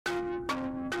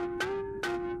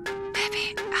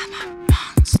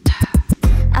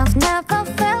never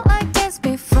felt like this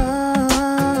before.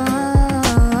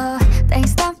 They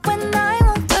stop when I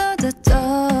walk through the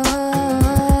door.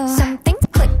 Something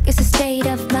click, it's a state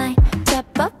of mind.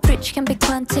 Step up, reach can be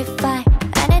quantified.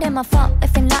 And it ain't my fault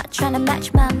if you're not trying to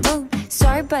match my mood.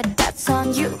 Sorry, but that's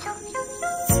on you.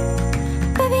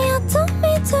 Baby, I don't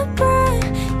mean to brag.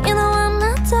 You know I'm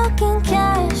not talking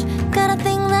cash. Got a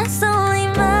thing that's only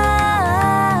mine.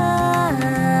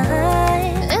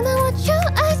 And I want your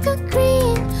eyes go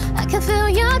green. I can feel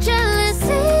your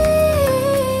jealousy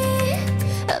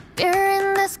up here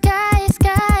in the sky,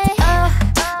 sky. Oh,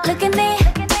 look at me.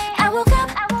 I woke up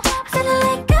feeling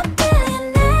like a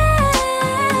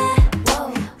billionaire.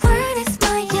 Whoa, word is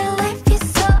mine, your life is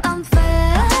so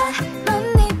unfair.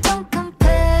 Money don't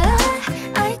compare.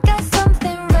 I got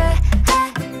something rare.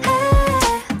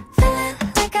 Feeling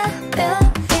like a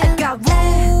billionaire. I got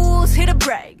rules, hit a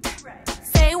break.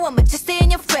 Say one more, just stay in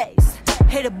your face.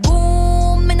 Hit a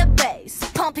boom in the bass.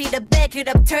 Pump it up, back it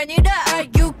up, turn it up.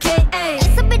 R-U-K-A.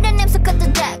 It's a bit of names, so cut the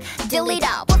deck. Delete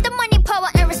out, put the money, power,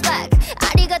 and respect.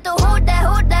 Arigato, hold that,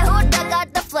 hold that, hold that.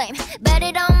 Got the flame, bet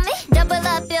it on me, double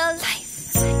up your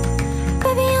life.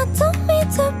 Baby, I don't mean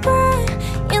to brag.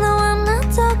 You know I'm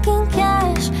not talking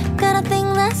cash. Got a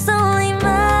thing that's only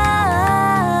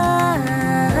mine.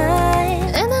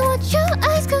 And I want your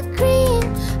eyes go green.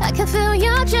 I can feel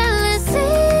your jealousy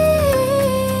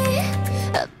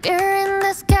up here in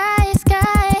the sky,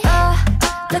 sky. Oh,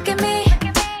 look at me.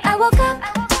 I woke up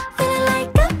feeling like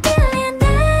a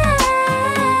billionaire.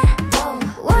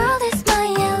 World is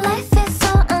mine, your life is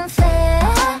so unfair.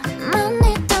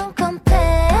 Money don't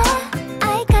compare.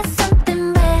 I got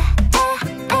something rare.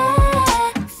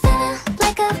 Feeling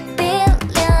like a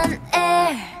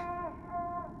billionaire.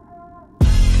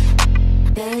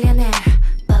 Billionaire,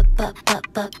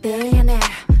 billionaire.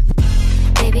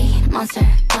 Baby monster,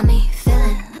 got me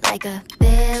feeling like a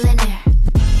billionaire.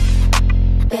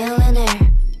 Billionaire,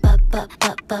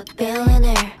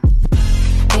 billionaire.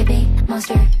 Baby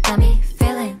monster, got me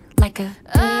feeling like a